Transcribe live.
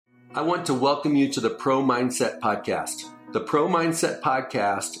I want to welcome you to the Pro Mindset Podcast. The Pro Mindset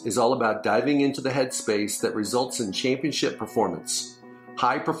Podcast is all about diving into the headspace that results in championship performance.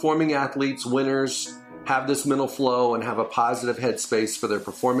 High-performing athletes, winners, have this mental flow and have a positive headspace for their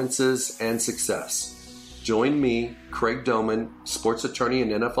performances and success. Join me, Craig Domann, sports attorney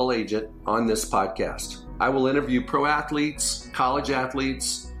and NFL agent, on this podcast. I will interview pro athletes, college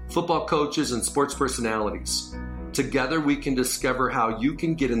athletes, football coaches, and sports personalities. Together, we can discover how you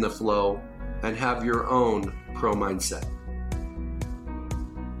can get in the flow and have your own pro mindset.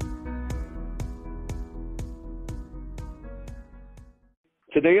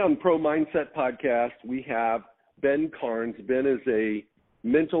 Today on Pro Mindset Podcast, we have Ben Carnes. Ben is a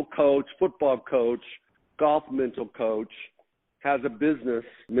mental coach, football coach, golf mental coach, has a business,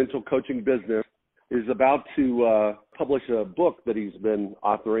 mental coaching business, is about to publish a book that he's been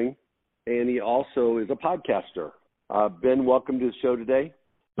authoring, and he also is a podcaster. Ben, welcome to the show today.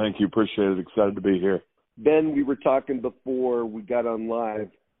 Thank you. Appreciate it. Excited to be here. Ben, we were talking before we got on live,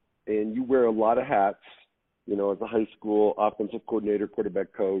 and you wear a lot of hats, you know, as a high school offensive coordinator,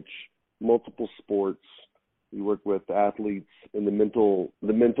 quarterback coach, multiple sports. You work with athletes in the mental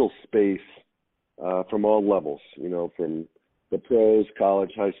space from all levels, you know, from the pros,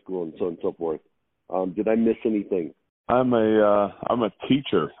 college, high school, and so on and so forth. Did I miss anything? I'm a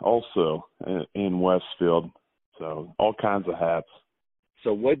teacher also in Westfield. So all kinds of hats.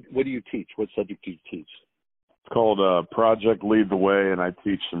 So what do you teach? What subject do you teach? It's called Project Lead the Way, and I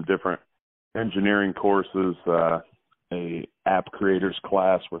teach some different engineering courses, a app creators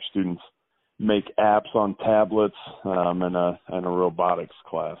class where students make apps on tablets, and a robotics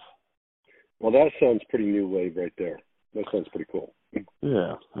class. Well, that sounds pretty new wave right there. That sounds pretty cool.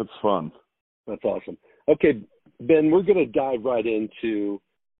 Yeah, that's fun. That's awesome. Okay, Ben, we're going to dive right into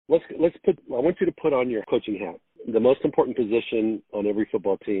I want you to put on your coaching hat. The most important position on every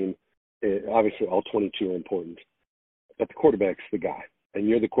football team, obviously all 22 are important, but the quarterback's the guy, and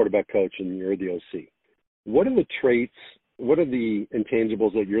you're the quarterback coach and you're the OC. What are the traits, what are the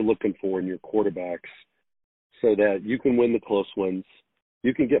intangibles that you're looking for in your quarterbacks so that you can win the close ones,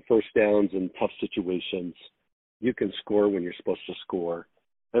 you can get first downs in tough situations, you can score when you're supposed to score,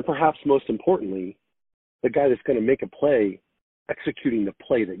 and perhaps most importantly, the guy that's going to make a play executing the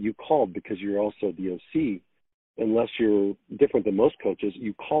play that you called, because you're also the OC, unless you're different than most coaches,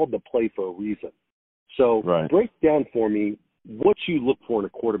 you called the play for a reason. So Break down for me what you look for in a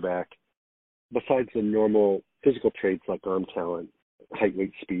quarterback besides the normal physical traits like arm talent, height,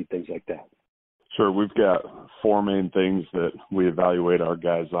 weight, speed, things like that. Sure. We've got four main things that we evaluate our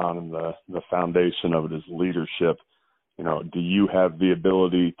guys on, and the foundation of it is leadership. You know, do you have the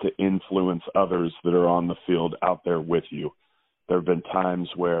ability to influence others that are on the field out there with you? There have been times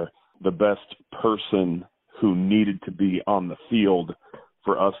where the best person who needed to be on the field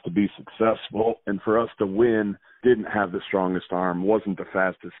for us to be successful and for us to win didn't have the strongest arm, wasn't the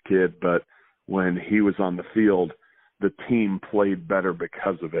fastest kid, but when he was on the field, the team played better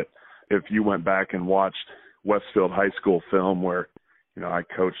because of it. If you went back and watched Westfield High School film where, you know, I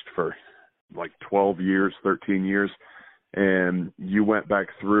coached for like 12 years, 13 years, and you went back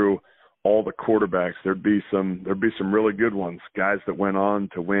through all the quarterbacks, there'd be some really good ones, guys that went on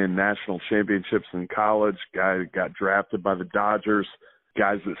to win national championships in college, guys that got drafted by the Dodgers,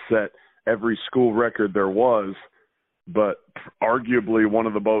 guys that set every school record there was. But arguably one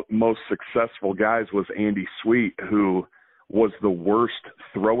of the most successful guys was Andy Sweet, who was the worst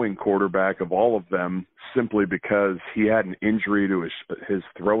throwing quarterback of all of them simply because he had an injury to his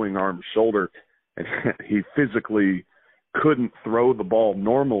throwing arm shoulder, and he physically couldn't throw the ball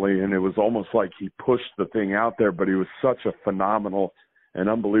normally, and it was almost like he pushed the thing out there, but he was such a phenomenal and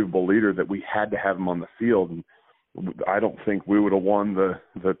unbelievable leader that we had to have him on the field. And I don't think we would have won the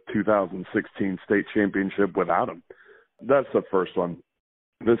 2016 state championship without him. That's the first one.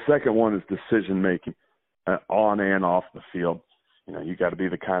 The second one is decision making on and off the field. You know, you got to be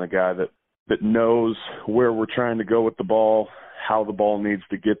the kind of guy that knows where we're trying to go with the ball, how the ball needs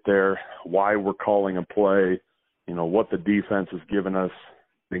to get there, why we're calling a play, you know, what the defense has given us,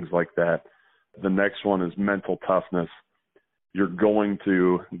 things like that. The next one is mental toughness. You're going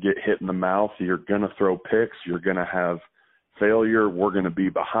to get hit in the mouth. You're going to throw picks. You're going to have failure. We're going to be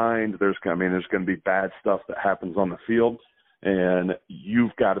behind. There's going to be bad stuff that happens on the field, and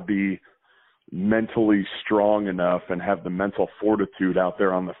you've got to be mentally strong enough and have the mental fortitude out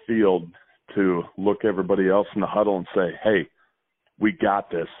there on the field to look everybody else in the huddle and say, hey, we got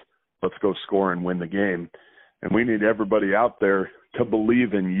this. Let's go score and win the game. And we need everybody out there to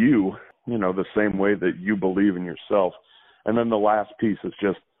believe in you, you know, the same way that you believe in yourself. And then the last piece is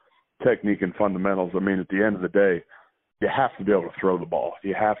just technique and fundamentals. I mean, at the end of the day, you have to be able to throw the ball.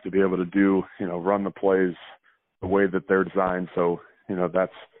 You have to be able to do, run the plays the way that they're designed. So,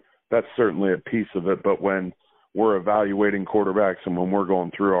 that's certainly a piece of it. But when we're evaluating quarterbacks and when we're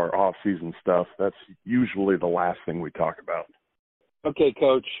going through our off-season stuff, that's usually the last thing we talk about. Okay,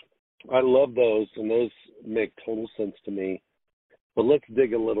 Coach, I love those, and those make total sense to me. But let's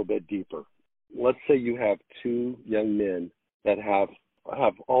dig a little bit deeper. Let's say you have two young men that have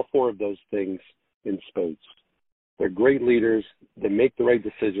all four of those things in spades. They're great leaders. They make the right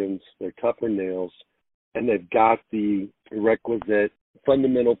decisions. They're tough as nails, and they've got the requisite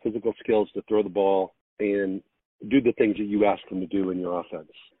fundamental physical skills to throw the ball and do the things that you ask them to do in your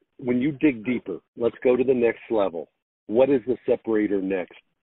offense. When you dig deeper, let's go to the next level. What is the separator next?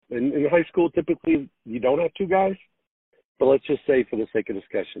 In high school, typically you don't have two guys, but let's just say for the sake of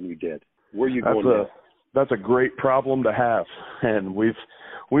discussion, you did. Where are you going now? That's a great problem to have, and we've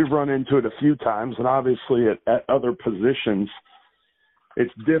run into it a few times, and obviously at other positions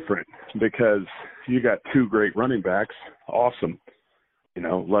it's different because you got two great running backs. Awesome.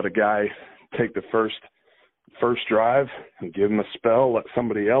 Let a guy take the first drive and give him a spell, let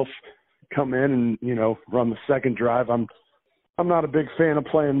somebody else come in and, run the second drive. I'm not a big fan of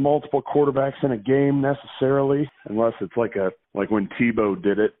playing multiple quarterbacks in a game necessarily, unless it's like when Tebow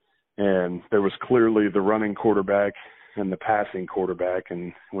did it and there was clearly the running quarterback and the passing quarterback.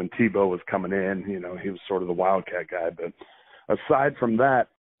 And when Tebow was coming in, he was sort of the wildcat guy. But aside from that,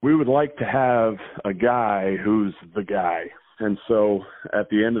 we would like to have a guy who's the guy. And so at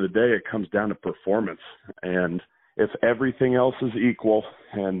the end of the day, it comes down to performance. And if everything else is equal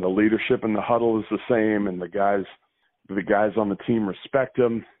and the leadership in the huddle is the same and the guys on the team respect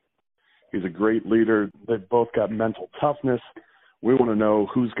him, he's a great leader. They've both got mental toughness. We want to know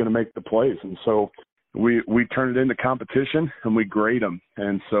who's going to make the plays. And so we turn it into competition and we grade them.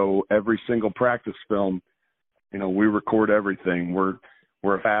 And so every single practice film, we record everything. We're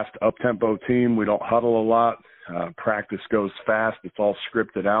a fast up-tempo team. We don't huddle a lot. Practice goes fast. It's all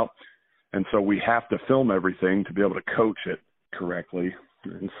scripted out. And so we have to film everything to be able to coach it correctly.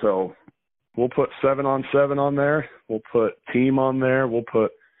 And so we'll put 7-on-7 on there. We'll put team on there. We'll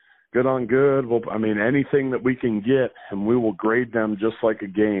put good on good. Anything that we can get, and we will grade them just like a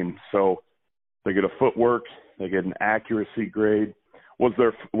game. So they get a footwork. They get an accuracy grade. Was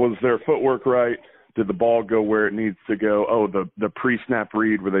their footwork right? Did the ball go where it needs to go? Oh, the pre-snap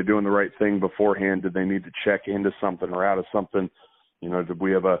read, were they doing the right thing beforehand? Did they need to check into something or out of something? Did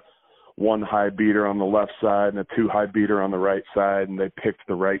we have a 1 high beater on the left side and a 2 high beater on the right side, and they picked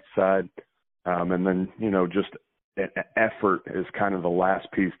the right side? And then, just effort is kind of the last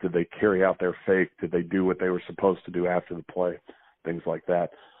piece. Did they carry out their fake? Did they do what they were supposed to do after the play? Things like that.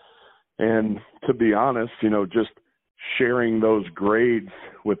 And to be honest, just sharing those grades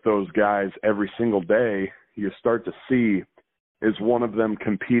with those guys every single day, you start to see, is one of them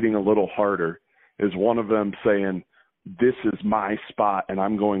competing a little harder? Is one of them saying, this is my spot and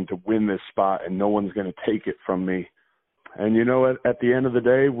I'm going to win this spot and no one's going to take it from me? And at the end of the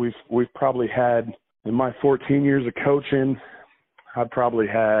day, we've probably had, in my 14 years of coaching, I've probably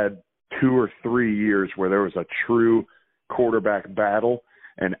had 2 or 3 years where there was a true quarterback battle,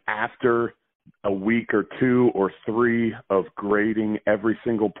 and after a week or 2 or 3 of grading every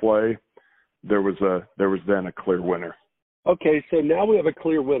single play, there was then a clear winner. Okay, so now we have a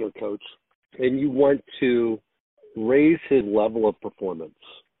clear winner, Coach, and you want to raise his level of performance.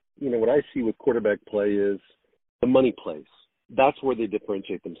 What I see with quarterback play is the money plays. That's where they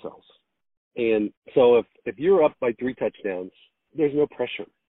differentiate themselves. And so if you're up by 3 touchdowns, there's no pressure.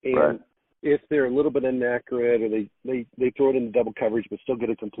 And right. If they're a little bit inaccurate or they throw it into double coverage but still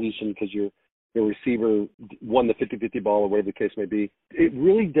get a completion because your receiver won the 50-50 ball or whatever the case may be, it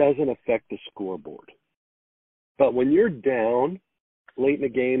really doesn't affect the scoreboard. But when you're down late in the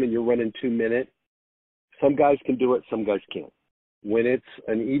game and you're running 2-minute, some guys can do it, some guys can't. When it's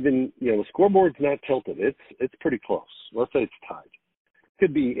an even, the scoreboard's not tilted. It's pretty close. Let's say it's tied.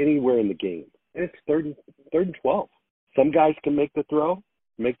 Could be anywhere in the game. And it's third and 12. Some guys can make the throw,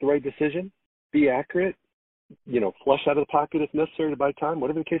 make the right decision, be accurate, flush out of the pocket if necessary to buy time,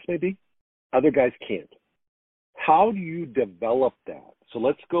 whatever the case may be. Other guys can't. How do you develop that? So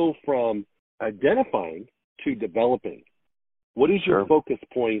let's go from identifying to developing. What is your focus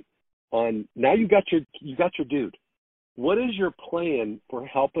point on? Now you got your dude. What is your plan for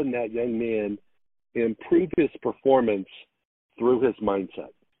helping that young man improve his performance through his mindset?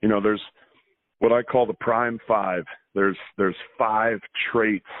 There's what I call the prime 5. There's 5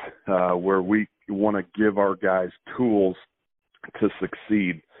 traits where we want to give our guys tools to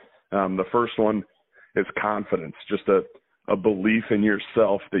succeed. The first one is confidence, just a a belief in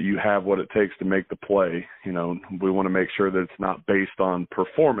yourself that you have what it takes to make the play. You know, we want to make sure that it's not based on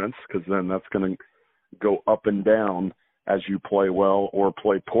performance, because then that's going to go up and down as you play well or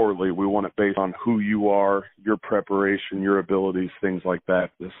play poorly. We want it based on who you are, your preparation, your abilities, things like that.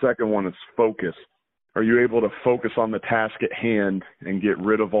 The second one is focus. Are you able to focus on the task at hand and get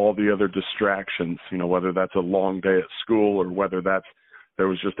rid of all the other distractions, you know, whether that's a long day at school or whether there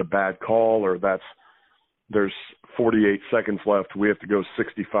was just a bad call, or there's 48 seconds left, we have to go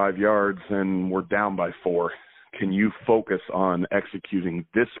 65 yards and we're down by 4. Can you focus on executing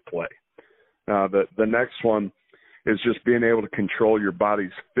this play? The next one is just being able to control your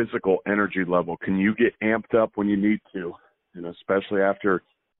body's physical energy level. Can you get amped up when you need to? You know, especially after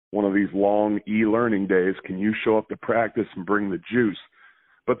one of these long e-learning days, can you show up to practice and bring the juice?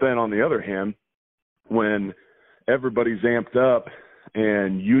 But then on the other hand, when everybody's amped up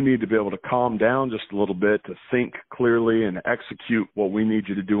and you need to be able to calm down just a little bit to think clearly and execute what we need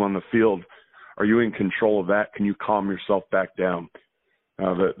you to do on the field, are you in control of that? Can you calm yourself back down?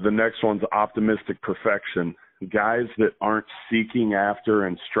 The next one's optimistic perfection. Guys that aren't seeking after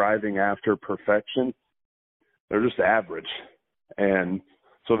and striving after perfection, they're just average. And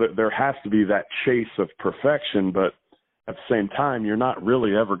so that there has to be that chase of perfection, but at the same time, you're not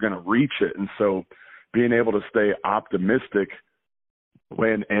really ever going to reach it. And so being able to stay optimistic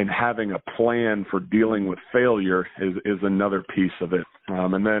and having a plan for dealing with failure is another piece of it.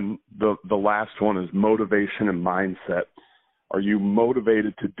 And then the last one is motivation and mindset. Are you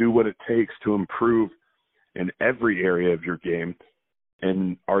motivated to do what it takes to improve in every area of your game?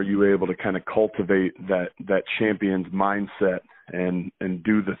 And are you able to kind of cultivate that champion's mindset and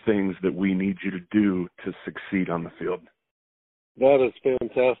do the things that we need you to do to succeed on the field? That is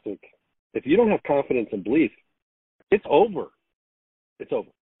fantastic. If you don't have confidence and belief, it's over. It's over.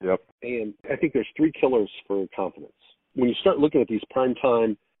 Yep. And I think there's 3 killers for confidence. When you start looking at these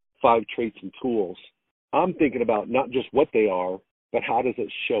primetime 5 traits and tools, I'm thinking about not just what they are, but how does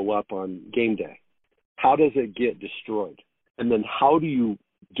it show up on game day? How does it get destroyed? And then how do you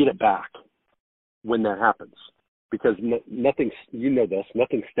get it back when that happens? Because nothing's, you know this,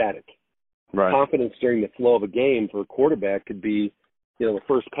 nothing's static. Right. Confidence during the flow of a game for a quarterback could be, you know, the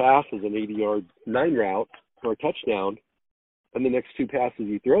first pass is an 80-yard 9 route for a touchdown, and the next 2 passes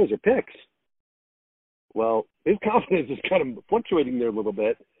he throws are picks. Well, his confidence is kind of fluctuating there a little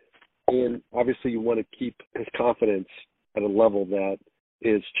bit, and obviously you want to keep his confidence at a level that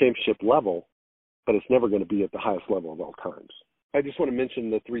is championship level, but it's never going to be at the highest level of all times. I just want to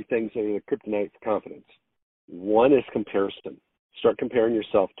mention the 3 things that are the kryptonite for confidence. One is comparison. Start comparing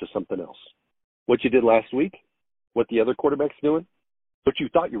yourself to something else. What you did last week, what the other quarterback's doing, what you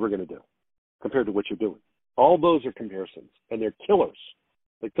thought you were going to do compared to what you're doing. All those are comparisons, and they're killers.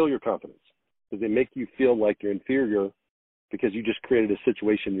 They kill your confidence because they make you feel like you're inferior because you just created a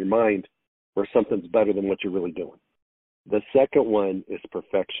situation in your mind where something's better than what you're really doing. The second one is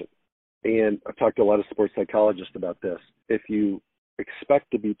perfection. And I've talked to a lot of sports psychologists about this. If you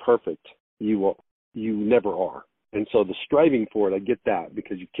expect to be perfect, you never are. And so the striving for it, I get that,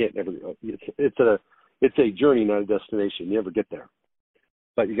 because you can't never. It's a journey, not a destination. You never get there.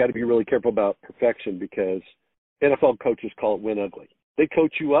 But you got to be really careful about perfection, because NFL coaches call it win ugly. They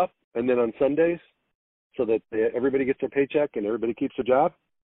coach you up, and then on Sundays, so that everybody gets their paycheck and everybody keeps their job,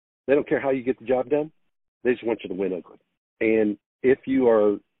 they don't care how you get the job done. They just want you to win ugly. And if you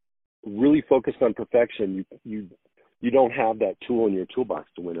are really focused on perfection, you don't have that tool in your toolbox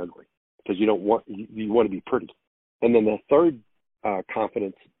to win ugly, because you want to be pretty. And then the third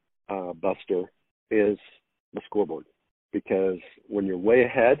confidence buster is the scoreboard, because when you're way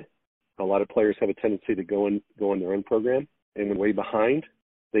ahead, a lot of players have a tendency to go in their own program, and when way behind,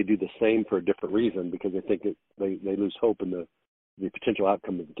 they do the same for a different reason, because they think they lose hope in the potential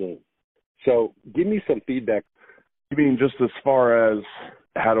outcome of the game. So give me some feedback. You mean just as far as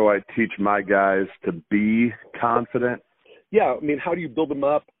how do I teach my guys to be confident? Yeah, I mean, how do you build them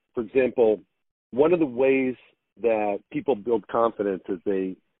up? For example, one of the ways that people build confidence is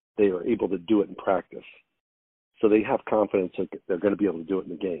they are able to do it in practice. So they have confidence that they're going to be able to do it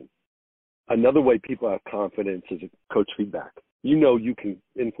in the game. Another way people have confidence is coach feedback. You know you can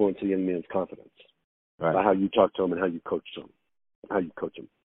influence a young man's confidence by how you talk to him and how you coach them.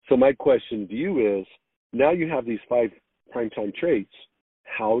 So my question to you is, now you have these 5 primetime traits,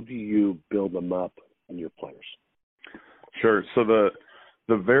 how do you build them up in your players? Sure. So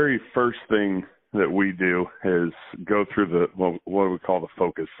the very first thing that we do is go through what we call the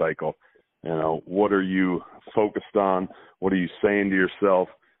focus cycle. You know, what are you focused on? What are you saying to yourself?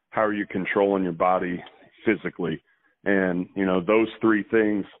 How are you controlling your body physically? And, you know, those 3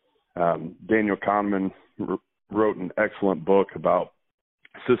 things, Daniel Kahneman wrote an excellent book about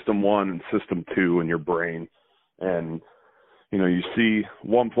system 1 and system 2 in your brain. And, you see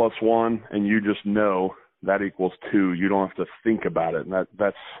 1 + 1 and you just know that equals 2. You don't have to think about it. And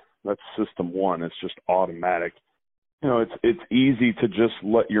that's system 1. It's just automatic. It's easy to just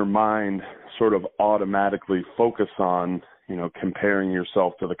let your mind sort of automatically focus on, comparing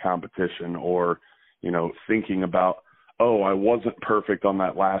yourself to the competition, or, thinking about, oh, I wasn't perfect on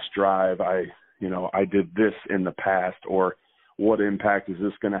that last drive. I did this in the past, or what impact is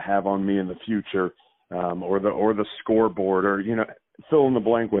this going to have on me in the future, or the scoreboard, or, fill in the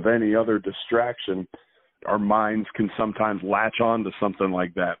blank with any other distraction. Our minds can sometimes latch on to something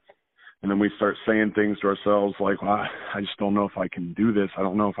like that. And then we start saying things to ourselves like, well, I just don't know if I can do this. I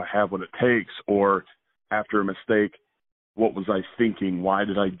don't know if I have what it takes. Or after a mistake, what was I thinking? Why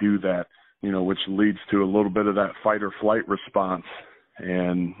did I do that? Which leads to a little bit of that fight or flight response.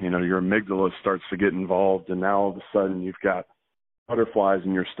 And, your amygdala starts to get involved. And now all of a sudden you've got butterflies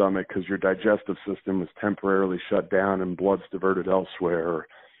in your stomach because your digestive system is temporarily shut down and blood's diverted elsewhere. Or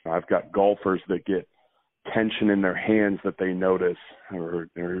I've got golfers that get tension in their hands that they notice, or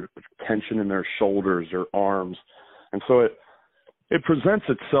tension in their shoulders or arms. And so it presents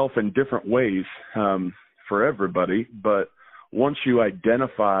itself in different ways for everybody. But once you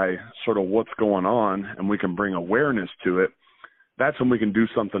identify sort of what's going on and we can bring awareness to it, that's when we can do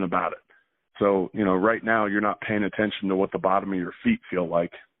something about it. So, right now you're not paying attention to what the bottom of your feet feel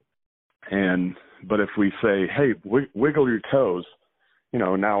like. But if we say, hey, wiggle your toes,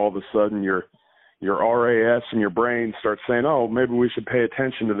 now all of a sudden your RAS in your brain starts saying, oh, maybe we should pay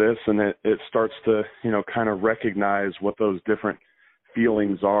attention to this. And it starts to, kind of recognize what those different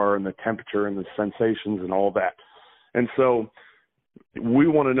feelings are, and the temperature and the sensations and all that. And so we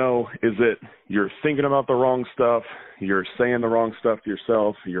want to know, is it you're thinking about the wrong stuff, you're saying the wrong stuff to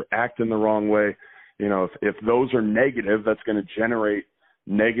yourself, you're acting the wrong way? If those are negative, that's going to generate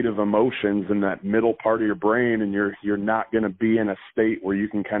negative emotions in that middle part of your brain, and you're not going to be in a state where you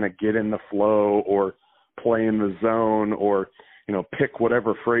can kind of get in the flow or play in the zone, or pick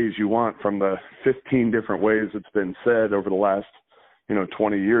whatever phrase you want from the 15 different ways it's been said over the last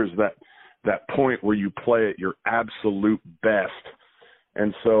 20 years, that point where you play at your absolute best.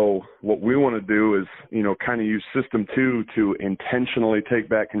 And so what we want to do is kind of use system 2 to intentionally take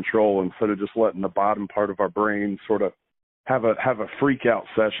back control, instead of just letting the bottom part of our brain sort of have a freak out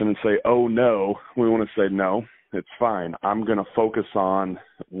session and say, oh no. We want to say, no, it's fine. I'm going to focus on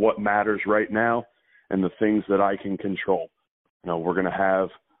what matters right now and the things that I can control. We're going to have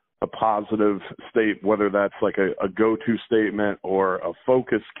a positive state, whether that's like a go-to statement or a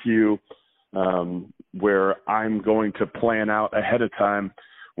focus cue, where I'm going to plan out ahead of time.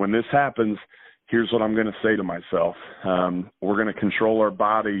 When this happens, here's what I'm going to say to myself. We're going to control our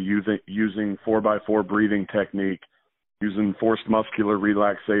body using 4x4 breathing technique, using forced muscular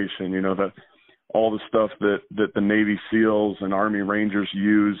relaxation, all the stuff that the Navy SEALs and Army Rangers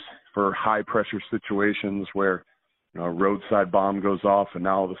use for high pressure situations where a roadside bomb goes off and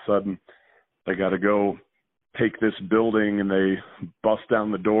now all of a sudden they got to go take this building, and they bust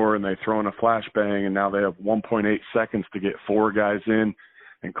down the door and they throw in a flashbang, and now they have 1.8 seconds to get 4 guys in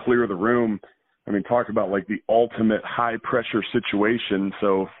and clear the room. I mean, talk about like the ultimate high pressure situation.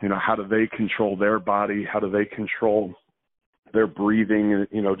 So, how do they control their body? How do they control their breathing,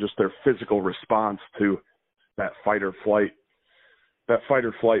 just their physical response to that fight or flight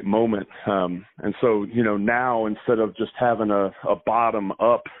moment. And so, now instead of just having a bottom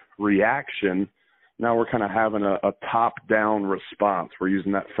up reaction, now we're kind of having a top down response. We're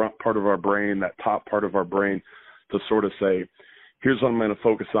using that front part of our brain, that top part of our brain, to sort of say, here's what I'm going to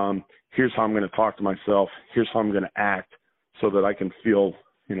focus on. Here's how I'm going to talk to myself. Here's how I'm going to act, so that I can feel,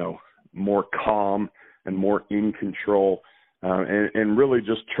 more calm and more in control. And really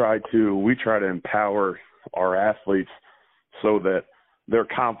just try to empower our athletes so that their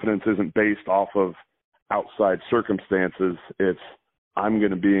confidence isn't based off of outside circumstances. It's, I'm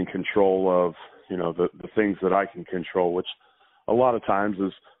going to be in control of, the things that I can control, which a lot of times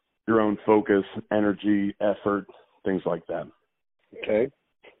is your own focus, energy, effort, things like that. Okay.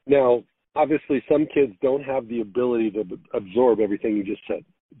 Now, obviously some kids don't have the ability to absorb everything you just said.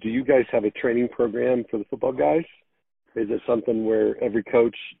 Do you guys have a training program for the football guys? Is it something where every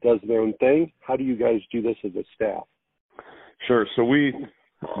coach does their own thing? How do you guys do this as a staff? Sure. So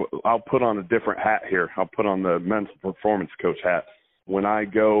I'll put on a different hat here. I'll put on the mental performance coach hat. When I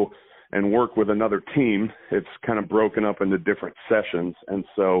go and work with another team, it's kind of broken up into different sessions. And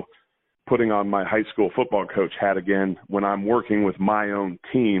so putting on my high school football coach hat again, when I'm working with my own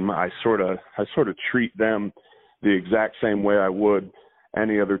team, I sort of treat them the exact same way I would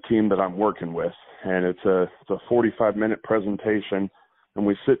any other team that I'm working with. And it's a 45-minute presentation, and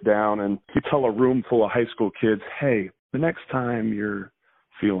we sit down and you tell a room full of high school kids, hey, the next time you're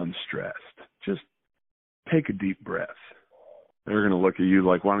feeling stressed, just take a deep breath. They're going to look at you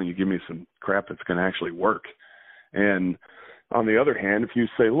like, why don't you give me some crap that's going to actually work? And on the other hand, if you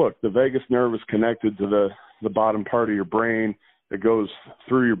say, look, the vagus nerve is connected to the bottom part of your brain, it goes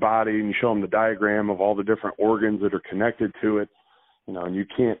through your body, and you show them the diagram of all the different organs that are connected to it, and you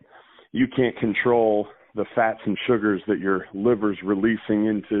can't control the fats and sugars that your liver's releasing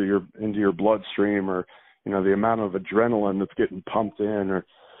into your bloodstream, or the amount of adrenaline that's getting pumped in, or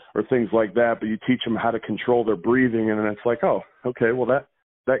things like that. But you teach them how to control their breathing, and then it's like, oh, okay, well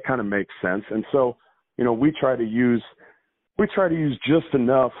that kind of makes sense. And so we try to use just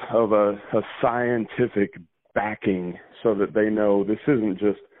enough of a scientific backing so that they know this isn't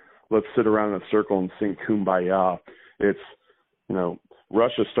just let's sit around in a circle and sing Kumbaya. It's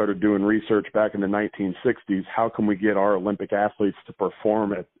Russia started doing research back in the 1960s. How can we get our Olympic athletes to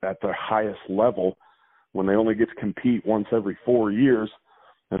perform at their highest level when they only get to compete once every 4 years?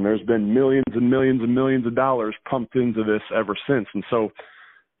 And there's been millions and millions and millions of dollars pumped into this ever since. And so,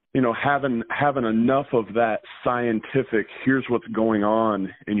 having enough of that scientific, here's what's going on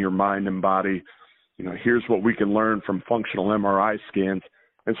in your mind and body, here's what we can learn from functional MRI scans,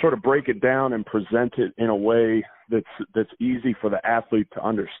 and sort of break it down and present it in a way that's easy for the athlete to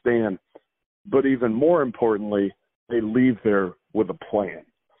understand. But even more importantly, they leave there with a plan.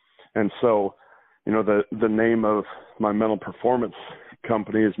 And so, the name of my mental performance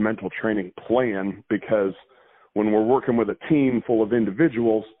company is Mental Training Plan, because when we're working with a team full of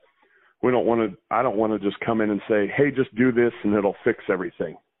individuals, I don't want to just come in and say, hey, just do this and it'll fix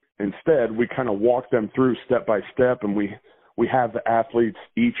everything. Instead, we kind of walk them through step by step, and we have the athletes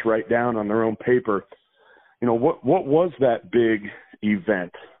each write down on their own paper, what was that big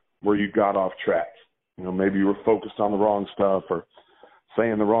event where you got off track? Maybe you were focused on the wrong stuff or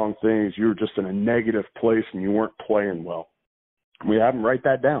saying the wrong things. You were just in a negative place and you weren't playing well. We have them write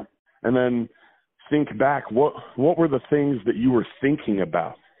that down, and then think back. What were the things that you were thinking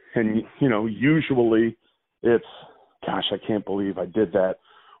about? And, usually it's, gosh, I can't believe I did that,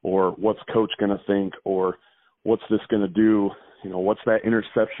 or what's coach going to think, or what's this going to do? What's that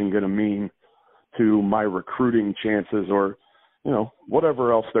interception going to mean to my recruiting chances, or,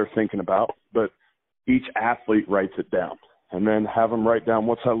 whatever else they're thinking about. But each athlete writes it down, and then have them write down,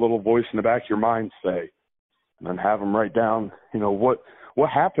 what's that little voice in the back of your mind say? And then have them write down, what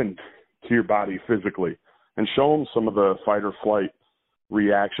happened to your body physically, and show them some of the fight or flight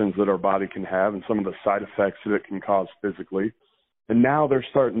reactions that our body can have and some of the side effects that it can cause physically. And now they're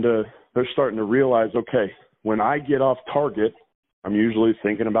starting to realize, okay, when I get off target, I'm usually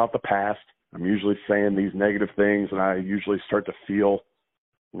thinking about the past. I'm usually saying these negative things, and I usually start to feel,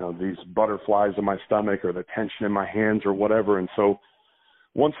 these butterflies in my stomach or the tension in my hands or whatever. And so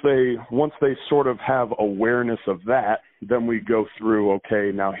once they sort of have awareness of that, then we go through,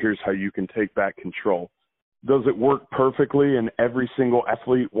 okay, now here's how you can take back control. Does it work perfectly and every single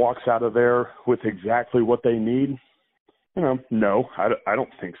athlete walks out of there with exactly what they need? No, I don't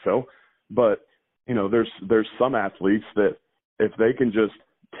think so. But, there's some athletes that if they can just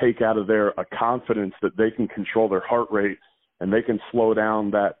take out of there a confidence that they can control their heart rate and they can slow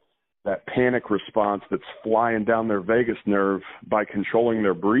down that panic response that's flying down their vagus nerve by controlling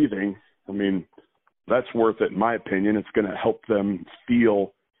their breathing, that's worth it in my opinion. It's going to help them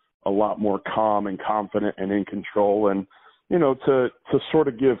feel a lot more calm and confident and in control. And, to sort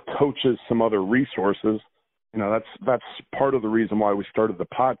of give coaches some other resources, that's part of the reason why we started the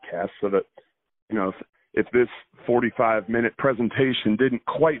podcast, so that, if this 45-minute presentation didn't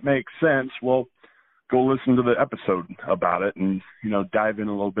quite make sense, well, go listen to the episode about it and, dive in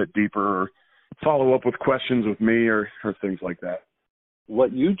a little bit deeper, or follow up with questions with me or things like that.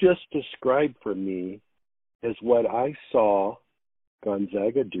 What you just described for me is what I saw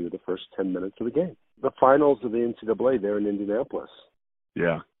Gonzaga do the first 10 minutes of the game. The finals of the NCAA there in Indianapolis.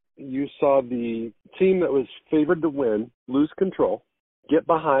 Yeah. You saw the team that was favored to win lose control, get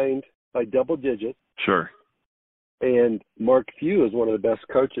behind by double digits. Sure. And Mark Few is one of the best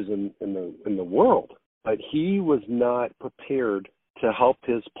coaches in the world, but he was not prepared to help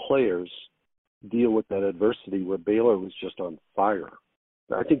his players deal with that adversity where Baylor was just on fire.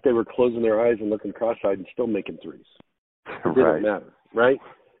 I think they were closing their eyes and looking cross-eyed and still making threes. It didn't matter, right?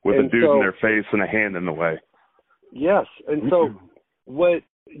 With a dude in their face and a hand in the way. Yes. And so what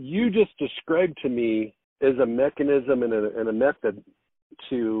you just described to me is a mechanism and a method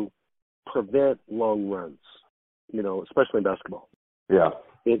to prevent long runs, especially in basketball. Yeah.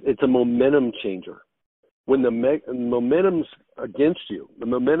 It's a momentum changer. when the momentum's against you, the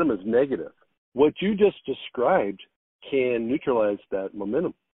momentum is negative. What you just described can neutralize that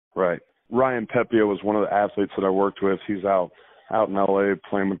momentum. Right. Ryan Pepia was one of the athletes that I worked with. He's out in LA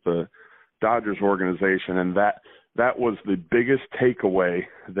playing with the Dodgers organization, and that was the biggest takeaway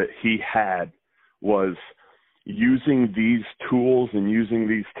that he had, was using these tools and using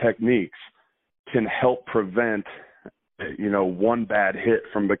these techniques can help prevent, one bad hit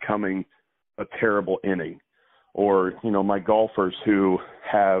from becoming a terrible inning. Or, my golfers who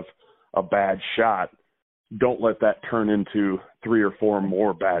have a bad shot, don't let that turn into 3 or 4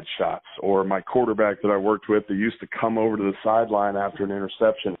 more bad shots. Or my quarterback that I worked with, that used to come over to the sideline after an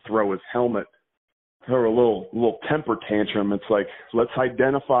interception, throw his helmet, throw a little temper tantrum. It's like, let's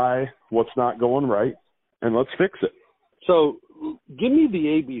identify what's not going right and let's fix it. So give me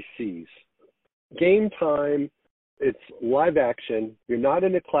the ABCs. Game time, it's live action. You're not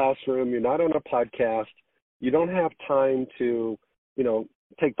in a classroom. You're not on a podcast. You don't have time to,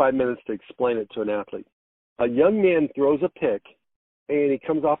 take 5 minutes to explain it to an athlete. A young man throws a pick, and he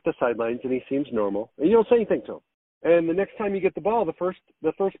comes off the sidelines, and he seems normal, and you don't say anything to him. And the next time you get the ball, the first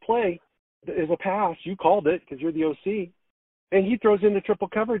play is a pass. You called it because you're the OC, and he throws into triple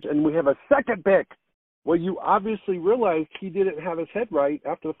coverage, and we have a second pick. Well, you obviously realized he didn't have his head right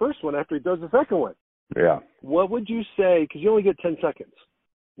after the first one, after he does the second one. Yeah. What would you say, because you only get 10 seconds,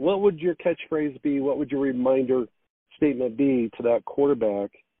 what would your catchphrase be? What would your reminder statement be to that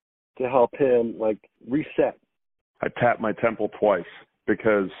quarterback to help him, reset? I tap my temple twice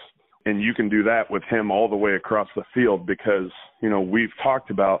and you can do that with him all the way across the field because, we've talked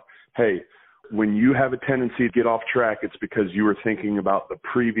about, hey, when you have a tendency to get off track, it's because you were thinking about the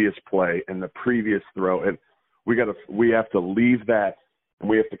previous play and the previous throw. And we have to leave that and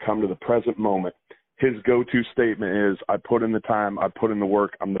we have to come to the present moment. His go-to statement is, I put in the time, I put in the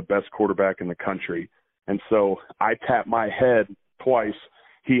work, I'm the best quarterback in the country. And so I tap my head twice.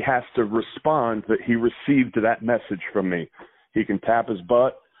 He has to respond that he received that message from me. He can tap his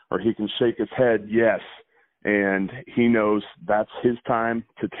butt or he can shake his head, yes. And he knows that's his time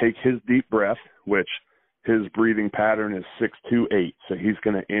to take his deep breath, which his breathing pattern is 6-2-8. So he's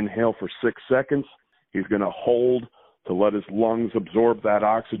going to inhale for 6 seconds. He's going to hold to let his lungs absorb that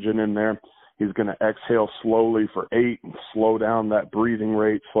oxygen in there. He's going to exhale slowly for 8 and slow down that breathing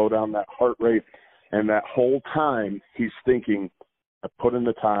rate, slow down that heart rate. And that whole time he's thinking, I put in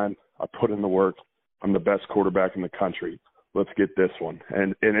the time, I put in the work, I'm the best quarterback in the country. Let's get this one.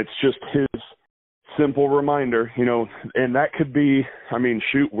 And it's just his simple reminder, and that could be,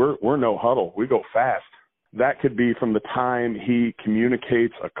 we're no huddle. We go fast. That could be from the time he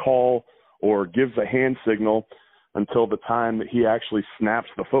communicates a call or gives a hand signal until the time that he actually snaps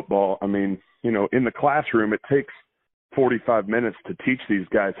the football. In the classroom, it takes 45 minutes to teach these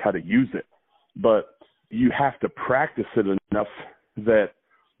guys how to use it. But you have to practice it enough that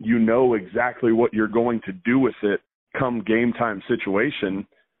you know exactly what you're going to do with it come game time situation,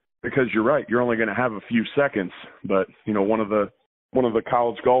 because you're right, you're only going to have a few seconds. But, one of the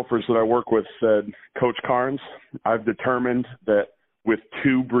college golfers that I work with said, Coach Carnes, I've determined that with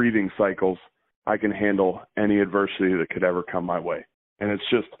 2 breathing cycles, I can handle any adversity that could ever come my way. And it's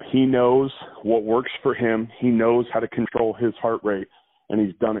just, he knows what works for him. He knows how to control his heart rate, and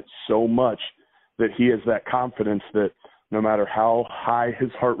he's done it so much that he has that confidence that no matter how high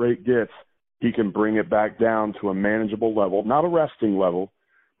his heart rate gets, he can bring it back down to a manageable level, not a resting level,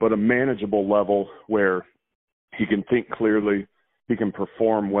 but a manageable level where he can think clearly, he can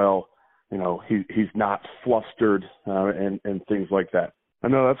perform well, he's not flustered and things like that. I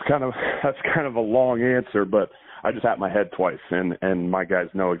know that's kind of a long answer, but I just tapped my head twice, and my guys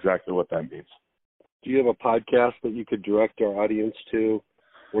know exactly what that means. Do you have a podcast that you could direct our audience to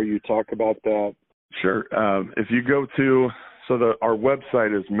where you talk about that? Sure. If you go to, our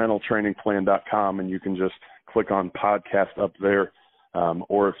website is mentaltrainingplan.com, and you can just click on podcast up there.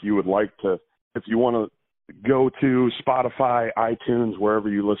 Or if you want to go to Spotify, iTunes, wherever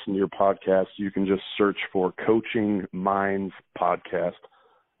you listen to your podcast, you can just search for Coaching Minds Podcast.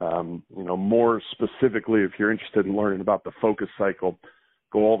 More specifically, if you're interested in learning about the focus cycle,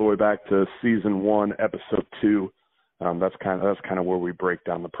 go all the way back to season 1, episode 2. That's kind of where we break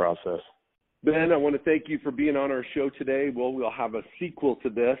down the process. Ben, I want to thank you for being on our show today. We'll have a sequel to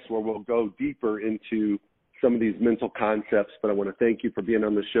this where we'll go deeper into some of these mental concepts, but I want to thank you for being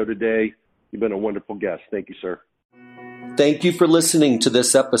on the show today. You've been a wonderful guest. Thank you, sir. Thank you for listening to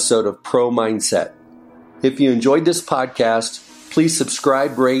this episode of Pro Mindset. If you enjoyed this podcast, please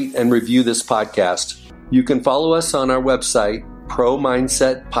subscribe, rate, and review this podcast. You can follow us on our website,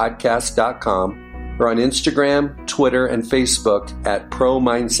 ProMindsetPodcast.com, or on Instagram, Twitter, and Facebook at Pro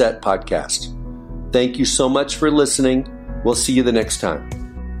Mindset Podcast. Thank you so much for listening. We'll see you the next time.